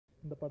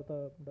இந்த படத்தை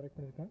டைரக்ட்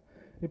பண்ணியிருக்கேன்.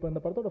 இப்போ இந்த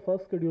படத்தோட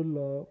ஃபர்ஸ்ட் ஸ்கெடியூல்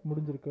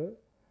முடிஞ்சிருக்கு.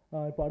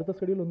 இப்போ அடுத்த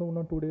ஸ்கெடியூல் வந்து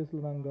இன்னும் 2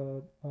 டேஸில்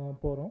நாங்கள்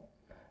போகிறோம்.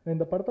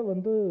 இந்த படத்தை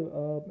வந்து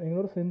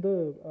எங்களோட சேர்ந்து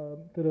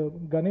திரு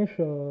கணேஷ்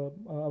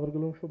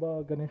அவர்களும் சுபா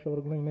கணேஷ்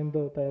அவர்களும்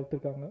இணைந்து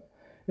தயாரித்திருக்காங்க.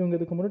 இவங்க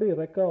இதுக்கு முன்னாடி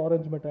ரெக்கா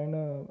ஆரஞ்சு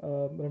மிட்டாய்னு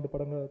 2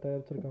 படங்கள்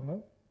தயாரிச்சிருக்காங்க.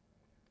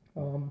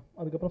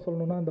 அதுக்கப்புறம்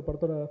சொல்லணுன்னா இந்த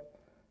படத்தோட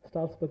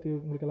ஸ்டார்ஸ் பற்றி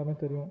உங்களுக்கு எல்லாமே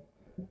தெரியும்.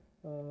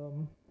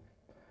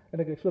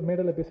 எனக்கு ஆக்சுவலாக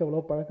மேடையில் பேச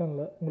அவ்வளோ பழக்கம்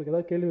இல்லை. உங்களுக்கு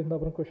ஏதாவது கேள்வி இருந்தால்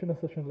அப்புறம் கொஷின்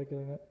செஷனில்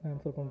கேளுங்க, நான்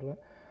ஆன்சர் பண்ணுறேன்.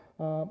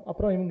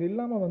 அப்புறம் இவங்க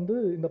இல்லாமல் வந்து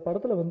இந்த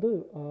படத்தில் வந்து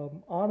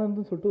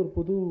ஆனந்த்னு சொல்லிட்டு ஒரு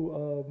புது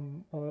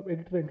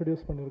எடிட்டரை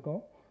இன்ட்ரடியூஸ்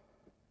பண்ணியிருக்கோம்.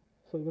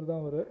 ஸோ இவர்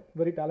தான் ஒரு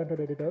வெரி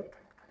டேலண்டட் எடிட்டர்.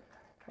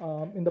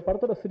 இந்த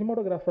படத்தோட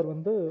சினிமாட்டோகிராஃபர்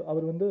வந்து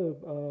அவர் வந்து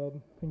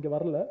இங்கே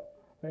வரல,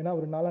 ஏன்னா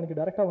அவர் நாளானிக்கு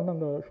டேரெக்டாக வந்து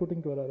அங்கே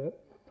ஷூட்டிங்க்கு வராரு.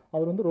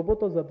 அவர் வந்து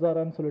ரொபோட்டோ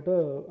ஜப்சாரான்னு சொல்லிட்டு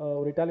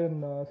ஒரு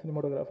இட்டாலியன்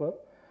சினிமாட்டோகிராஃபர்.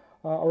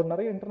 அவர்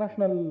நிறைய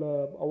இன்டர்நேஷ்னல்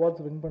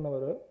அவார்ட்ஸ் வின்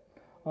பண்ணவர்.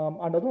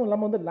 அண்ட் அதுவும்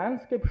இல்லாமல் வந்து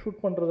லேண்ட்ஸ்கேப்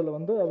ஷூட் பண்ணுறதுல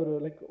வந்து அவர்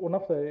like one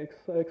of the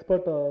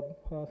expert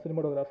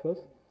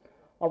cinematographers.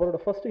 அவரோட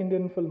ஃபர்ஸ்ட்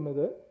இந்தியன் ஃபில்ம்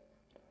இது.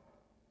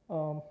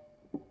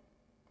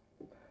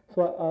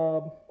 So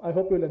I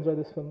hope you will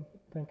enjoy this film.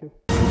 Thank you.